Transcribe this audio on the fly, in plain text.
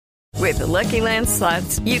With the Lucky Land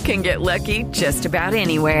Slots, you can get lucky just about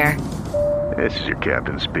anywhere. This is your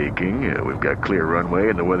captain speaking. We've got clear runway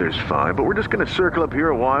and the weather's fine, but we're just going to circle up here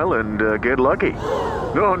a while and get lucky.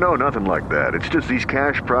 No, nothing like that. It's just these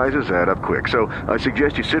cash prizes add up quick. So I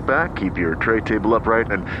suggest you sit back, keep your tray table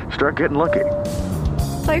upright, and start getting lucky.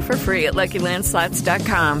 Play for free at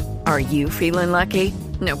LuckyLandSlots.com. Are you feeling lucky?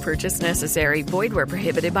 No purchase necessary. Void where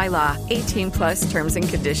prohibited by law. 18 plus terms and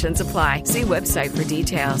conditions apply. See website for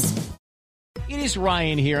details. It is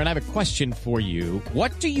Ryan here, and I have a question for you.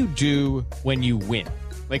 What do you do when you win?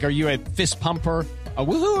 Like, are you a fist pumper, a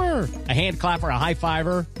woohooer, a hand clapper, a high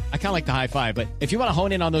fiver? I kind of like the high five, but if you want to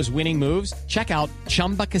hone in on those winning moves, check out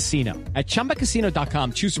Chumba Casino. At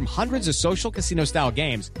ChumbaCasino.com, choose from hundreds of social casino-style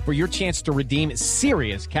games for your chance to redeem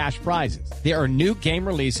serious cash prizes. There are new game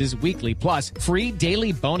releases weekly, plus free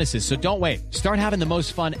daily bonuses, so don't wait. Start having the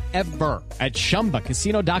most fun ever at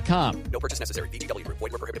ChumbaCasino.com. No purchase necessary. VGW. Void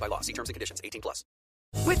where prohibited by law. See terms and conditions. 18 plus.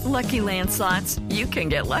 With Lucky Land Slots, you can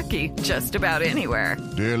get lucky just about anywhere.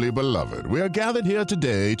 Dearly beloved, we are gathered here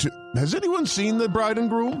today to... Has anyone seen the bride and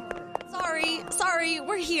groom? Sorry,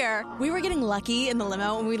 we're here. We were getting lucky in the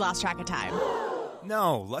limo and we lost track of time.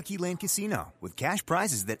 No, Lucky Land Casino, with cash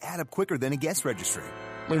prizes that add up quicker than a guest registry.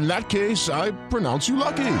 In that case, I pronounce you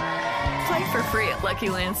lucky. Play for free at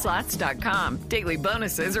LuckyLandSlots.com. Daily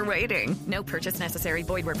bonuses are waiting. No purchase necessary.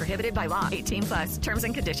 Void where prohibited by law. 18 plus. Terms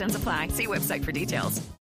and conditions apply. See website for details.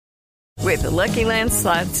 With the Lucky Land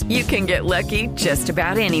Slots, you can get lucky just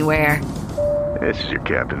about anywhere. This is your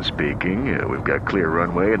captain speaking. We've got clear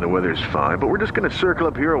runway and the weather's fine, but we're just going to circle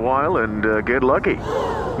up here a while and get lucky.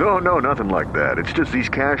 No, nothing like that. It's just these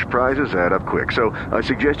cash prizes add up quick. So I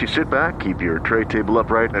suggest you sit back, keep your tray table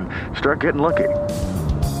upright, and start getting lucky.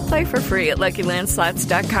 Play for free at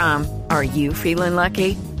LuckyLandSlots.com. Are you feeling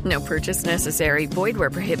lucky? No purchase necessary. Void where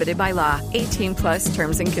prohibited by law. 18 plus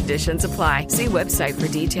terms and conditions apply. See website for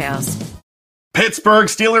details. Pittsburgh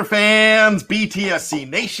Steelers fans, BTSC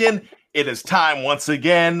Nation, it is time once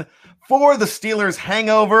again for the Steelers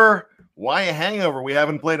hangover. Why a hangover? We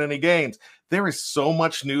haven't played any games. There is so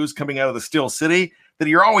much news coming out of the Steel City that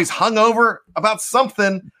you're always hungover about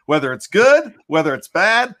something, whether it's good, whether it's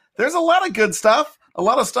bad. There's a lot of good stuff. A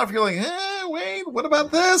lot of stuff you're like, wait, what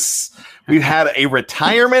about this? We've had a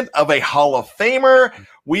retirement of a Hall of Famer.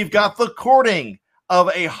 We've got the courting of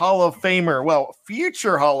a Hall of Famer. Well,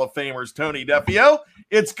 future Hall of Famers, Tony Defeo.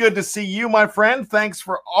 It's good to see you, my friend. Thanks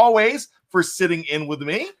for always for sitting in with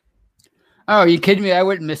me. Oh, are you kidding me? I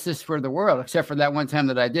wouldn't miss this for the world, except for that one time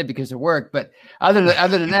that I did because of work. But other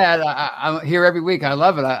than that, I'm here every week. I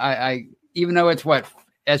love it. I even though it's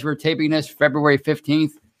as we're taping this, February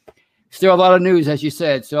 15th, still a lot of news, as you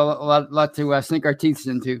said. So a lot to sink our teeth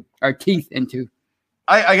into.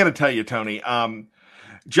 I got to tell you, Tony,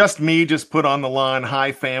 just put on the line,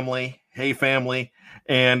 hi family, hey family,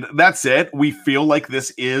 and that's it. We feel like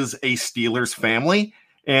this is a Steelers family,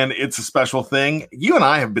 and it's a special thing. You and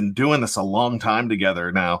I have been doing this a long time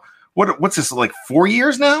together now. What's this, like 4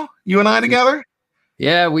 years now, you and I together?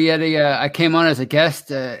 Yeah, we had I came on as a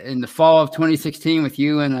guest in the fall of 2016 with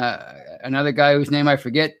you and another guy whose name I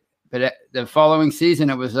forget. But the following season,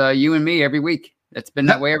 it was you and me every week. It's been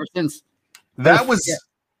that way ever since. That was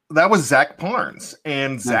Zach Parnes,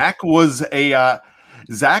 and Zach was a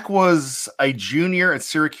junior at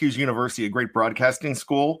Syracuse University, a great broadcasting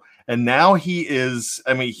school, and now he's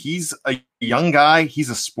a young guy. He's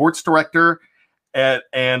a sports director and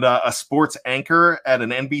a sports anchor at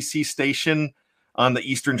an NBC station on the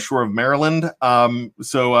Eastern Shore of Maryland.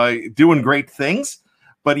 So doing great things.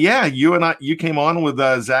 But yeah, you came on with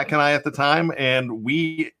Zach and I at the time, and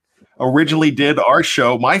we originally did our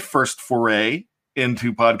show. My first foray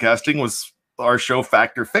into podcasting was our show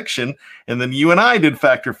Factor Fiction, and then you and I did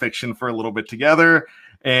Factor Fiction for a little bit together,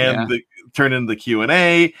 and turned into the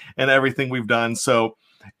Q&A and everything we've done. So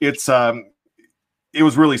it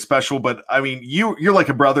was really special. But I mean, you're like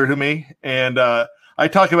a brother to me, and I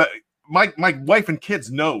talk about my wife and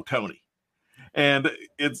kids know Tony. And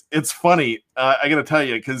it's funny. I got to tell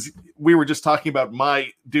you, because we were just talking about my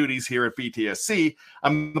duties here at BTSC.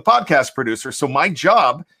 I'm the podcast producer, so my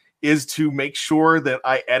job is to make sure that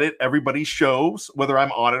I edit everybody's shows, whether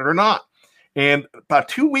I'm on it or not. And about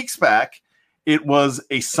 2 weeks back, it was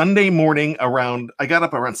a Sunday morning I got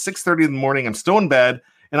up around 6:30 in the morning. I'm still in bed,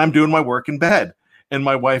 and I'm doing my work in bed. And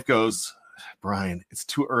my wife goes, Brian, it's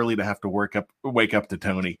too early to have to wake up to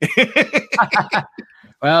Tony.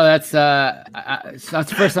 Well, that's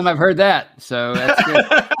the first time I've heard that. So that's good.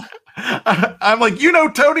 I'm like,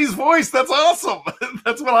 Tony's voice. That's awesome.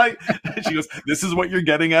 That's what she goes, this is what you're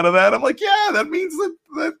getting out of that. I'm like, yeah, that means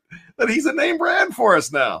that he's a name brand for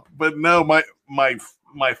us now. But no, my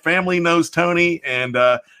my family knows Tony, and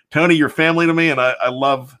Tony, you're family to me, and I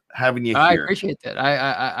love having you here. I appreciate that.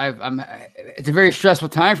 I'm. It's a very stressful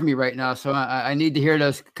time for me right now, so I need to hear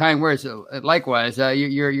those kind words. Likewise,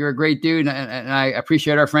 you're a great dude, and I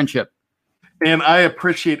appreciate our friendship. And I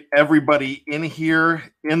appreciate everybody in here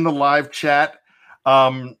in the live chat.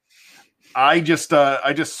 I just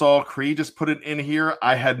saw Cree just put it in here.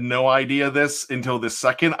 I had no idea this until this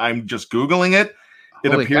second. I'm just Googling it.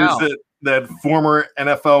 It Holy appears cow. that former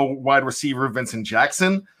NFL wide receiver Vincent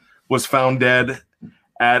Jackson was found dead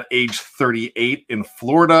at age 38 in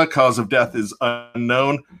Florida. Cause of death is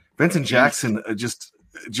unknown. Vincent Jackson, just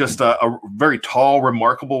a very tall,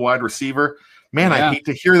 remarkable wide receiver. Man, Yeah. I hate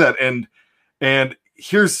to hear that. And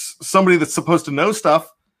here's somebody that's supposed to know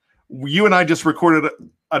stuff. You and I just recorded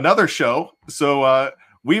another show, so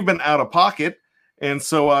we've been out of pocket. And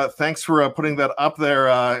so thanks for putting that up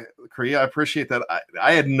there, Cree. I appreciate that.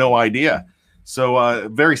 I had no idea. So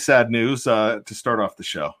very sad news to start off the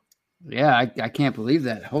show. Yeah, I can't believe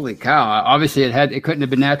that. Holy cow! Obviously, it couldn't have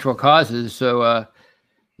been natural causes. So,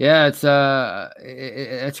 yeah,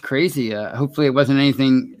 it's crazy. Hopefully, it wasn't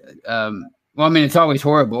anything. Well, I mean, it's always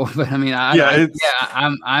horrible, but I mean,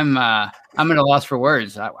 I'm at a loss for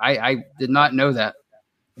words. I did not know that.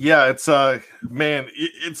 Yeah, it's man,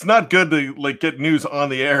 it's not good to like get news on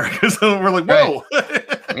the air because we're like, whoa. Right.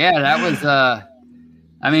 Yeah, that was.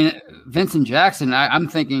 I mean, Vincent Jackson. I'm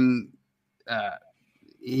thinking.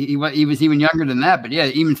 He was even younger than that, but yeah,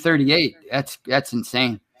 even 38. That's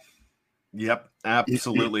insane. Yep,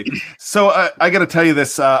 absolutely. So I got to tell you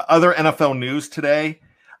this other NFL news today.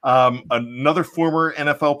 Another former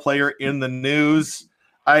NFL player in the news.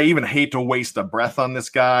 I even hate to waste a breath on this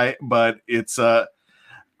guy, but it's I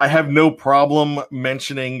have no problem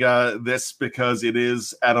mentioning this because it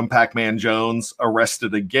is Adam Pac-Man Jones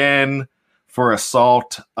arrested again for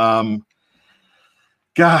assault.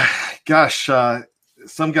 Gosh.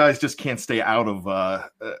 Some guys just can't stay out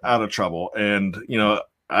of trouble, and you know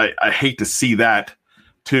I hate to see that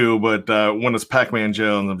too. But when it's Pac-Man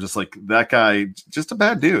Jones, I'm just like, that guy, just a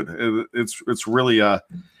bad dude. It's really you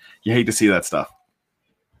hate to see that stuff.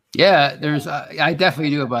 Yeah, there's. I definitely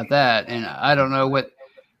knew about that, and I don't know what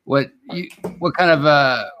kind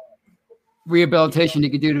of rehabilitation he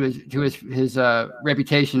could do to his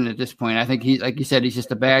reputation at this point. I think he, like you said, he's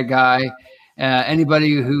just a bad guy.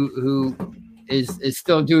 Anybody who is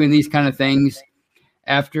still doing these kind of things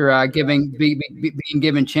after being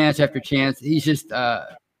given chance after chance. He's just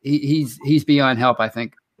he's beyond help, I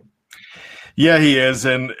think. Yeah, he is,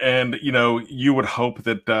 and you know, you would hope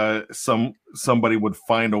that somebody would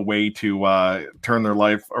find a way to turn their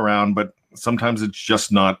life around, but sometimes it's just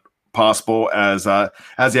not possible. As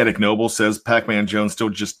Asiatic Noble says, Pac-Man Jones still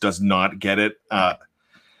just does not get it.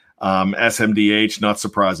 SMDH, not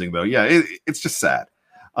surprising though. Yeah, it's just sad.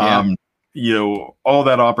 Yeah. You know, all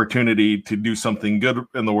that opportunity to do something good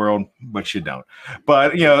in the world, but you don't.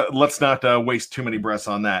 But, you know, let's not waste too many breaths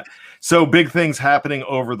on that. So big things happening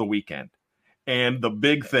over the weekend. And the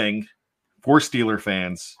big thing for Steeler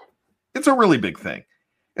fans, it's a really big thing.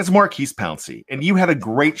 It's Maurkice Pouncey. And you had a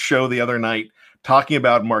great show the other night talking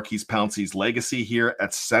about Maurkice Pouncey's legacy here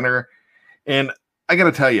at center. And I got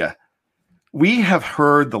to tell you, we have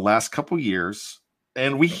heard the last couple years,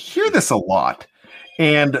 and we hear this a lot,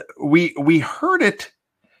 and we heard it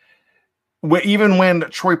even when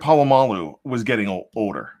Troy Polamalu was getting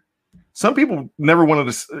older. Some people never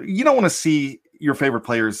wanted to. You don't want to see your favorite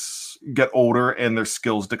players get older and their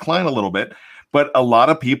skills decline a little bit. But a lot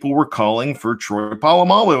of people were calling for Troy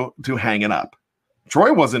Polamalu to hang it up.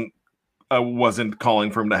 Troy wasn't calling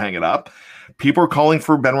for him to hang it up. People were calling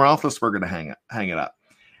for Ben Roethlisberger to hang it up.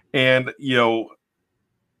 And, you know,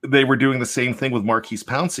 they were doing the same thing with Maurkice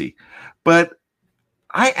Pouncey. But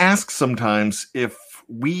I ask sometimes if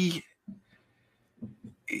we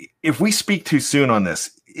speak too soon on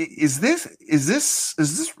this. Is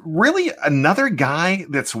this really another guy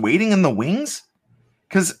that's waiting in the wings?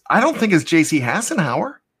 Because I don't think it's J.C.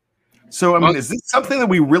 Hassenauer. So, I mean, is this something that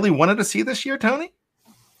we really wanted to see this year, Tony?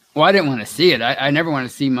 Well, I didn't want to see it. I never want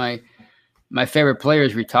to see my favorite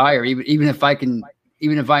players retire, even if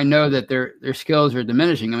I know that their skills are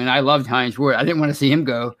diminishing. I mean, I loved Hines Ward. I didn't want to see him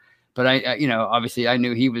go, but I you know, obviously I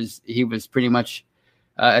knew he was pretty much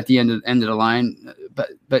at the end of the line.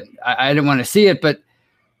 But I didn't want to see it. But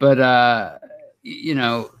you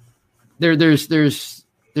know,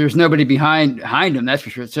 there's nobody behind him. That's for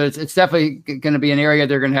sure. So it's definitely going to be an area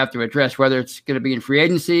they're going to have to address, whether it's going to be in free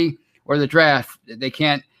agency or the draft. They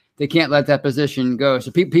can't let that position go.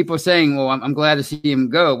 So people are saying, well, I'm glad to see him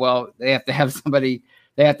go. Well, they have to have somebody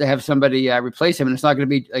replace him. And it's not going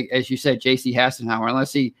to be, like, as you said, J.C. Hassenauer,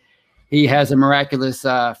 unless he he has a miraculous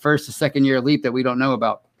first to second year leap that we don't know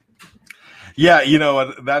about. Yeah,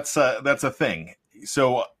 that's a thing.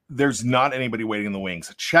 So there's not anybody waiting in the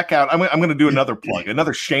wings. Check out. I'm going to do another plug,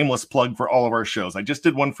 another shameless plug for all of our shows. I just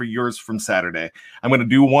did one for yours from Saturday. I'm going to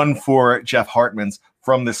do one for Jeff Hartman's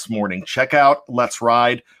from this morning. Check out Let's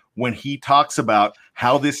Ride when he talks about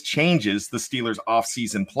how this changes the Steelers'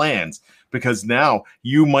 offseason plans, because now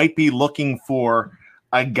you might be looking for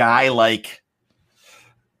a guy like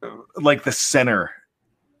the center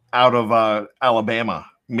out of Alabama,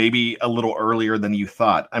 maybe a little earlier than you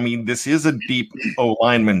thought. I mean, this is a deep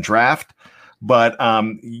O-lineman draft, but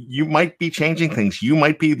you might be changing things. You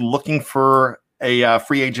might be looking for a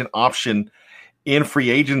free agent option in free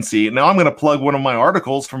agency. Now I'm going to plug one of my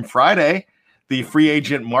articles from Friday, the Free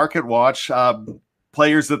Agent Market Watch,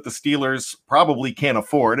 players that the Steelers probably can't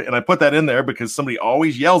afford. And I put that in there because somebody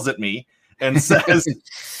always yells at me and says,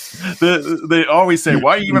 they always say,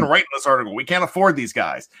 why are you even writing this article? We can't afford these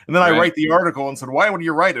guys. And then I write the article and said, why would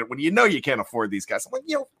you write it when you know you can't afford these guys? I'm like,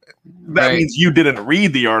 that means you didn't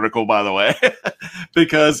read the article, by the way,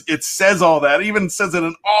 because it says all that. It even says it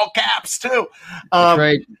in all caps too.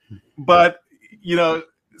 But,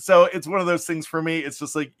 so it's one of those things for me. It's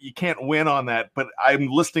just like, you can't win on that, but I'm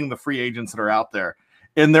listing the free agents that are out there.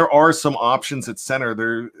 And there are some options at center.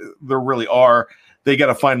 There really are. They got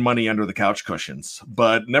to find money under the couch cushions,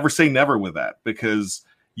 but never say never with that, because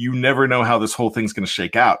you never know how this whole thing's going to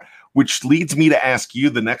shake out, which leads me to ask you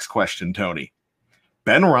the next question, Tony.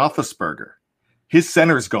 Ben Roethlisberger, his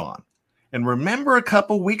center's gone. And remember a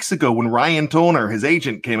couple weeks ago when Ryan Toner, his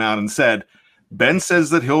agent, came out and said, Ben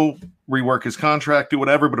says that he'll rework his contract, do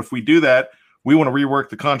whatever, but if we do that, we want to rework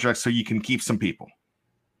the contract so you can keep some people.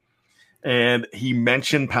 And he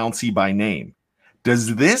mentioned Pouncey by name.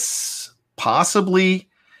 Does this possibly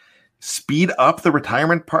speed up the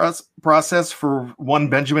retirement process for one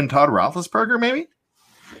Benjamin Todd Roethlisberger, maybe?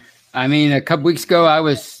 I mean, a couple weeks ago, I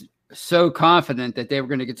was so confident that they were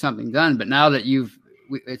going to get something done. But now that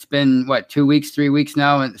it's been, 2 weeks, 3 weeks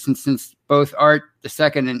now, and since both Art II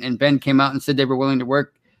and Ben came out and said they were willing to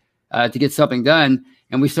work to get something done,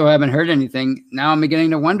 and we still haven't heard anything. Now I'm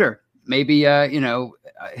beginning to wonder. Maybe,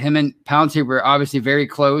 him and Pouncey were obviously very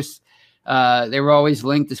close. They were always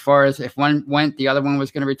linked as far as if one went, the other one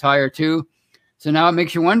was going to retire too. So now it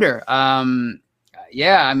makes you wonder. I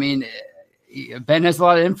mean, Ben has a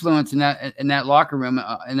lot of influence in that locker room,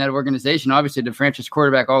 in that organization. Obviously, the franchise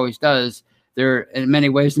quarterback always does. They're in many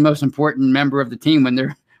ways the most important member of the team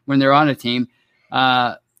when they're on a team.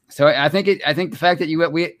 So I think the fact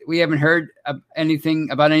that we haven't heard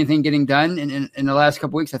anything getting done in the last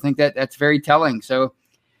couple weeks, I think that's very telling. So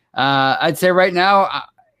I'd say right now,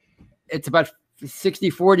 it's about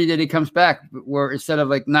 60-40 that he comes back, where instead of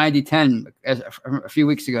like 90-10 a few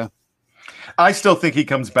weeks ago. I still think he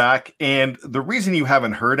comes back. And the reason you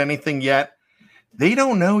haven't heard anything yet, they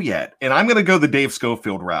don't know yet. And I'm going to go the Dave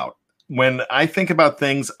Schofield route. When I think about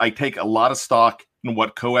things, I take a lot of stock in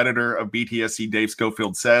what co-editor of BTSC Dave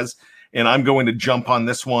Schofield says. And I'm going to jump on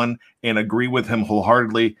this one and agree with him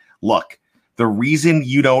wholeheartedly. Look, the reason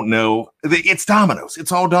you don't know, it's dominoes.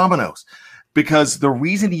 It's all dominoes. Because the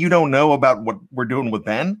reason you don't know about what we're doing with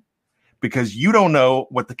Ben, because you don't know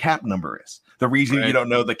what the cap number is. The reason you don't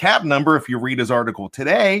know the cap number, if you read his article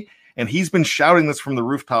today, and he's been shouting this from the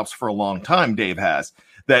rooftops for a long time, Dave has,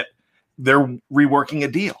 that they're reworking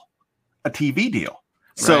a TV deal.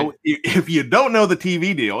 So if you don't know the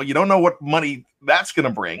TV deal, you don't know what money that's going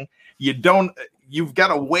to bring. You've got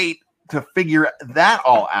to wait to figure that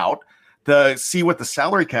all out to see what the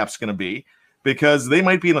salary cap's going to be. Because they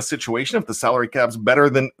might be in a situation, if the salary cap's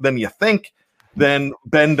better than you think, then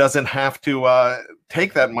Ben doesn't have to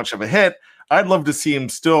take that much of a hit. I'd love to see him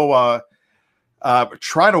still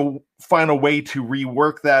try to find a way to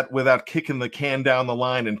rework that without kicking the can down the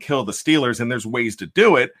line and kill the Steelers. And there's ways to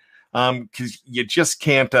do it, because you just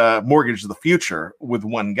can't mortgage the future with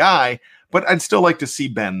one guy. But I'd still like to see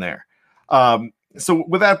Ben there. So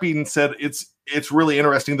with that being said, it's really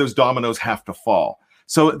interesting. Those dominoes have to fall.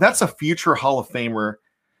 So that's a future Hall of Famer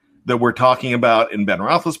that we're talking about in Ben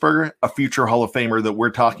Roethlisberger, a future Hall of Famer that we're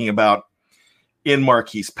talking about in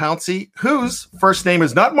Maurkice Pouncey, whose first name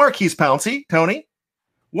is not Maurkice Pouncey. Tony,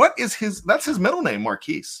 what is that's his middle name,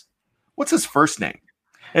 Maurkice. What's his first name?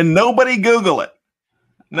 And nobody Google it.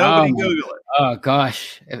 Google it. Oh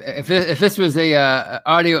gosh. If this was a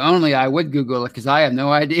audio only, I would Google it because I have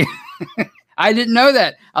no idea. I didn't know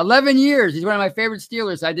that. 11 years. He's one of my favorite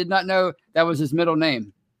Steelers. I did not know that was his middle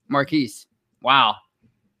name, Maurkice. Wow.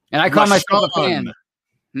 And I call myself a fan.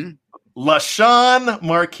 LaShawn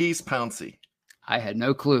Maurkice Pouncey. I had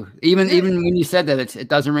no clue. Even when you said that, it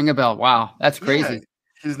doesn't ring a bell. Wow. That's crazy.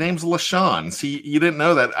 His name's LaShawn. See, you didn't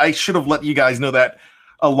know that. I should have let you guys know that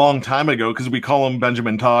a long time ago because we call him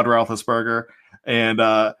Benjamin Todd Roethlisberger and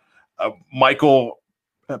Michael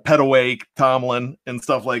Petaway Tomlin and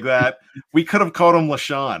stuff like that. We could have called him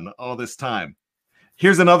LaShawn all this time.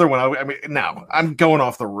 Here's another one. I mean, now I'm going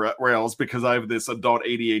off the rails because I have this adult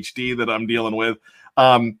ADHD that I'm dealing with.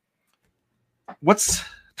 What's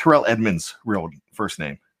Terrell Edmonds' real first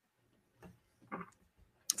name?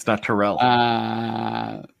 It's not Terrell.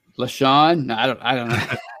 LaShawn? No, I don't know.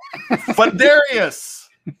 Fadarius.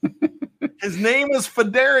 His name is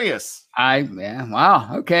Fadarius.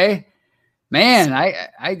 Wow. Okay. Man,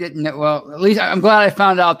 I didn't know. Well, at least I'm glad I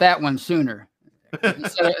found out that one sooner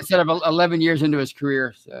instead of 11 years into his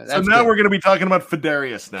career. So now we're going to be talking about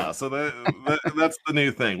Fadarius now. So that's the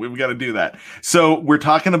new thing. We've got to do that. So we're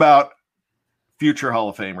talking about future Hall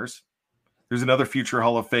of Famers. There's another future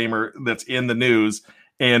Hall of Famer that's in the news.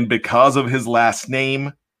 And because of his last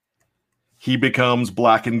name, he becomes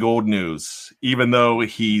black and gold news. Even though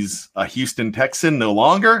he's a Houston Texan no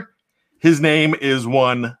longer, his name is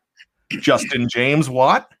one Justin James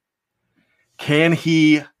Watt. Can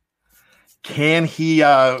he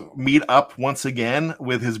meet up once again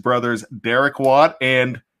with his brothers Derek Watt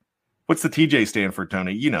and what's the TJ stand for,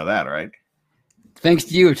 Tony? You know that, right? Thanks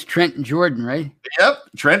to you, it's Trent Jordan, right? Yep,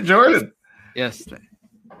 Trent Jordan. Yes.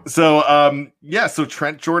 So, so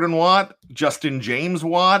Trent Jordan Watt, Justin James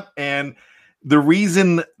Watt, and the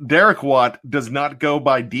reason Derek Watt does not go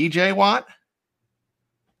by DJ Watt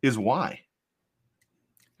is why?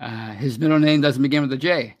 His middle name doesn't begin with a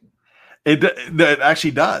J. It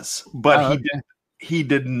actually does, but he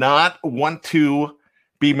did not want to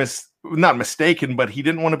be not mistaken, but he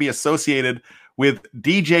didn't want to be associated with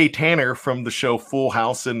DJ Tanner from the show Full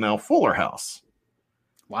House and now Fuller House.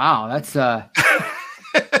 Wow, that's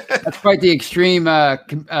that's quite the extreme.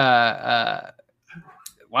 Wow.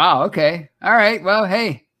 Okay. All right. Well,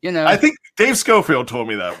 hey, I think Dave Schofield told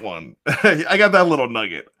me that one. I got that little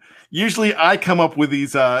nugget. Usually I come up with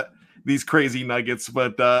these crazy nuggets,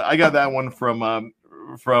 but I got that one from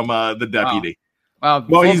the deputy. Wow.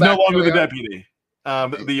 Well, he's no longer the deputy.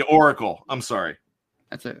 The Oracle. I'm sorry.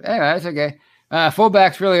 That's okay.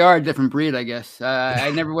 Fullbacks really are a different breed, I guess. I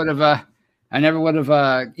never would have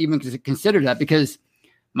even considered that because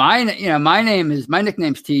my nickname's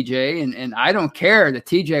TJ, and I don't care that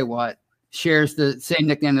TJ Watt shares the same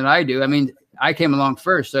nickname that I do. I mean, I came along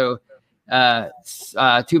first, so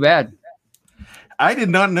too bad. I did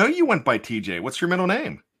not know you went by TJ. What's your middle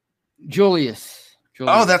name? Julius.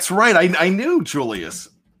 Oh, that's right. I knew Julius.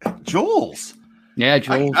 Jules. Yeah,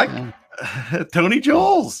 Jules. Tony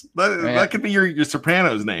Jules. That could be your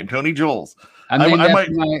Sopranos name, Tony Jules. I might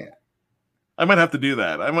have to do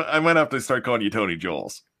that. I might have to start calling you Tony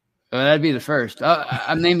Jules. Well, that'd be the first.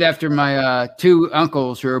 I'm named after my two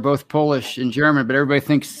uncles who are both Polish and German, but everybody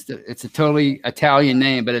thinks it's a totally Italian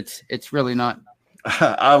name, but it's really not.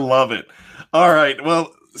 I love it. All right.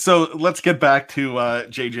 Well, so let's get back to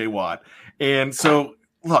JJ Watt. And so,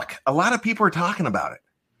 look, a lot of people are talking about it.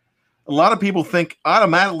 A lot of people think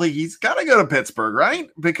automatically he's got to go to Pittsburgh, right?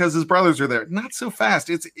 Because his brothers are there. Not so fast.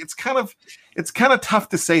 It's kind of tough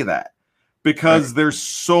to say that because there's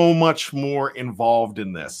so much more involved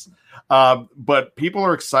in this. But people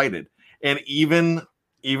are excited, and even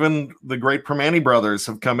the great Permane brothers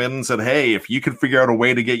have come in and said, "Hey, if you can figure out a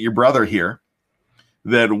way to get your brother here,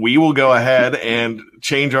 that we will go ahead and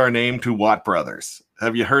change our name to Watt Brothers."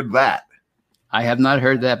 Have you heard that? I have not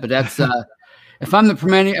heard that, but that's if I'm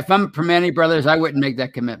Permane brothers, I wouldn't make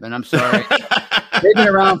that commitment. I'm sorry. They've been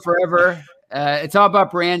around forever. It's all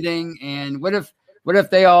about branding. And what if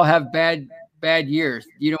they all have bad years?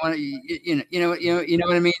 You don't want to, you know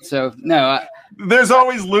what I mean? So no, there's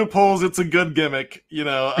always loopholes. It's a good gimmick.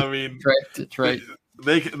 I mean, that's right.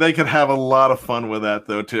 They could have a lot of fun with that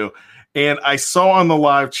though too. And I saw on the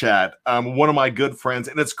live chat, one of my good friends,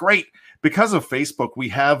 and it's great because of Facebook. We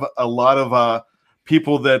have a lot of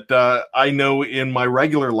people that I know in my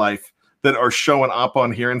regular life that are showing up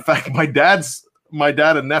on here. In fact, my dad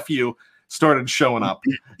and nephew started showing up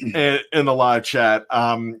in the live chat.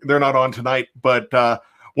 They're not on tonight, but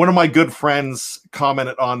one of my good friends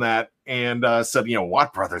commented on that and said,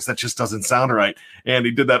 Watt Brothers, that just doesn't sound right. And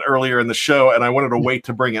he did that earlier in the show, and I wanted to wait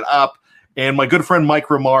to bring it up. And my good friend Mike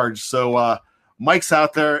Ramarge. So Mike's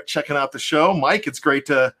out there checking out the show. Mike, it's great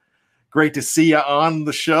to see you on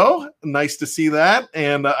the show. Nice to see that.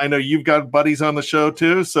 And I know you've got buddies on the show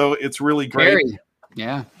too, so it's really great.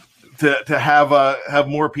 Yeah. To have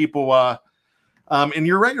more people in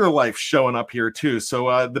your regular life showing up here too.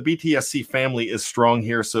 So the BTSC family is strong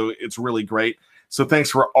here, so it's really great. So thanks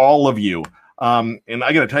for all of you. And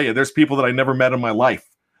I got to tell you, there's people that I never met in my life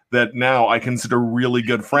that now I consider really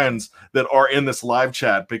good friends that are in this live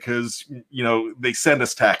chat because, they send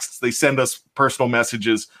us texts, they send us personal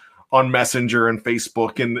messages on Messenger and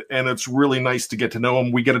Facebook, and it's really nice to get to know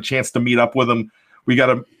them. We get a chance to meet up with them. We got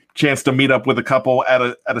a chance to meet up with a couple at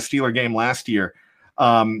a Steeler game last year.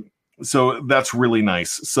 So that's really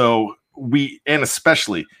nice. So and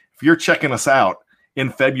especially if you're checking us out in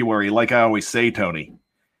February, like I always say, Tony,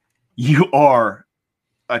 you are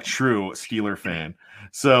a true Steeler fan.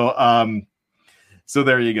 So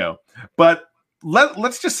there you go. But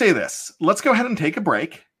let's just say this. Let's go ahead and take a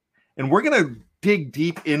break, and we're going to dig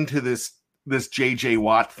deep into this JJ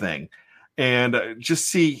Watt thing and just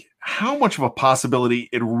see how much of a possibility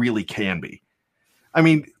it really can be. I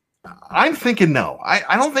mean, I'm thinking no.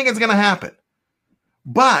 I don't think it's going to happen.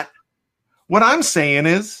 But what I'm saying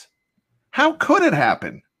is, how could it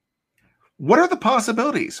happen? What are the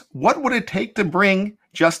possibilities? What would it take to bring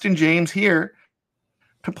Justin James here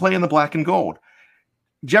to play in the black and gold?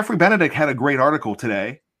 Jeffrey Benedict had a great article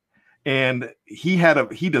today, and he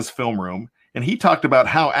does Film Room, and he talked about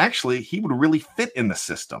how actually he would really fit in the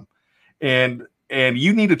system. And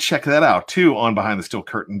you need to check that out too on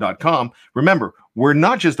BehindTheSteelCurtain.com. Remember, we're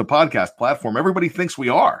not just a podcast platform. Everybody thinks we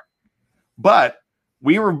are, but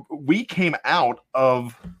we came out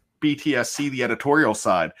of BTSC, the editorial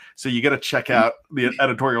side. So you got to check out the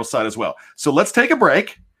editorial side as well. So let's take a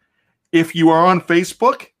break. If you are on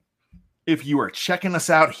Facebook, if you are checking us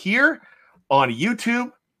out here on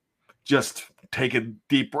YouTube, just take a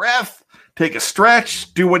deep breath, take a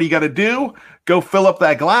stretch, do what you got to do, go fill up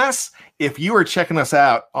that glass. If you are checking us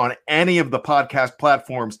out on any of the podcast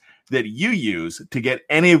platforms that you use to get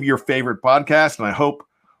any of your favorite podcasts, and I hope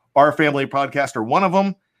Our Family Podcast are one of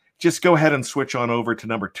them, just go ahead and switch on over to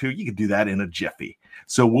number 2. You can do that in a jiffy.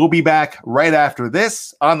 So we'll be back right after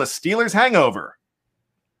this on the Steelers Hangover.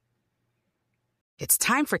 It's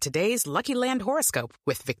time for today's Lucky Land horoscope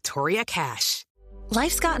with Victoria Cash.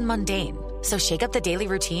 Life's gotten mundane, so shake up the daily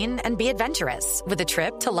routine and be adventurous with a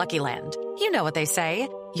trip to Lucky Land. You know what they say,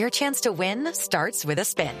 your chance to win starts with a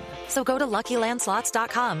spin. So go to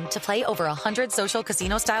LuckyLandSlots.com to play over 100 social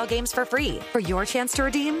casino-style games for free for your chance to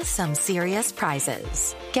redeem some serious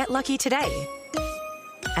prizes. Get lucky today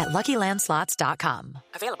at LuckyLandSlots.com.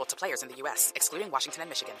 Available to players in the U.S., excluding Washington and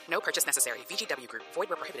Michigan. No purchase necessary. VGW Group. Void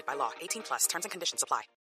where prohibited by law. 18+. Terms and conditions apply.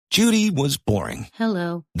 Judy was boring.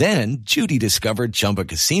 Hello. Then Judy discovered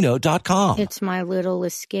ChumbaCasino.com. It's my little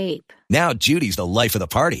escape. Now Judy's the life of the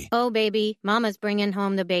party. Oh, baby, mama's bringing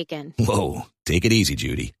home the bacon. Whoa, take it easy,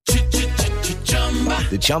 Judy.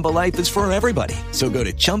 The Chumba life is for everybody. So go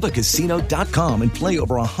to ChumbaCasino.com and play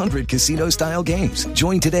over 100 casino-style games.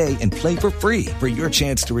 Join today and play for free for your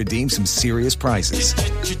chance to redeem some serious prizes.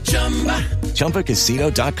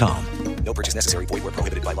 ChumbaCasino.com. No purchase necessary. Void where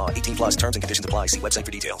prohibited by law. 18+. Terms and conditions apply. See website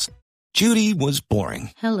for details. Judy was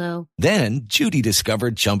boring. Hello. Then Judy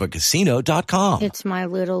discovered ChumbaCasino.com. It's my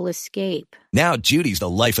little escape. Now Judy's the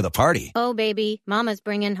life of the party. Oh, baby, mama's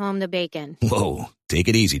bringing home the bacon. Whoa, take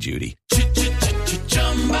it easy, Judy.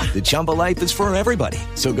 The Chumba life is for everybody.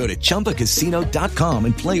 So go to ChumbaCasino.com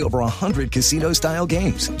and play over 100 casino-style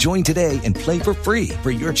games. Join today and play for free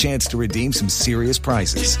for your chance to redeem some serious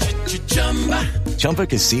prizes.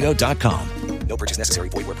 ChumbaCasino.com. No purchase necessary.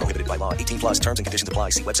 Void where prohibited by law. 18+. Terms and conditions apply.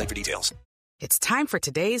 See website for details. It's time for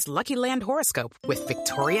today's Lucky Land horoscope with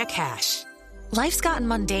Victoria Cash. Life's gotten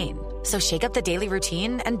mundane, so shake up the daily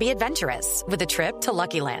routine and be adventurous with a trip to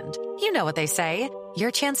Lucky Land. You know what they say, your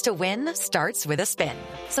chance to win starts with a spin.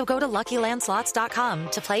 So go to LuckyLandSlots.com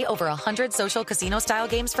to play over 100 social casino-style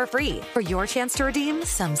games for free for your chance to redeem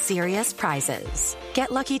some serious prizes.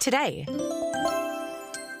 Get lucky today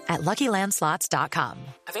at LuckyLandSlots.com.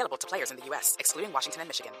 Available to players in the U.S., excluding Washington and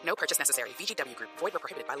Michigan. No purchase necessary. VGW Group. Void where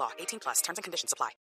prohibited by law. 18+. Terms and conditions apply.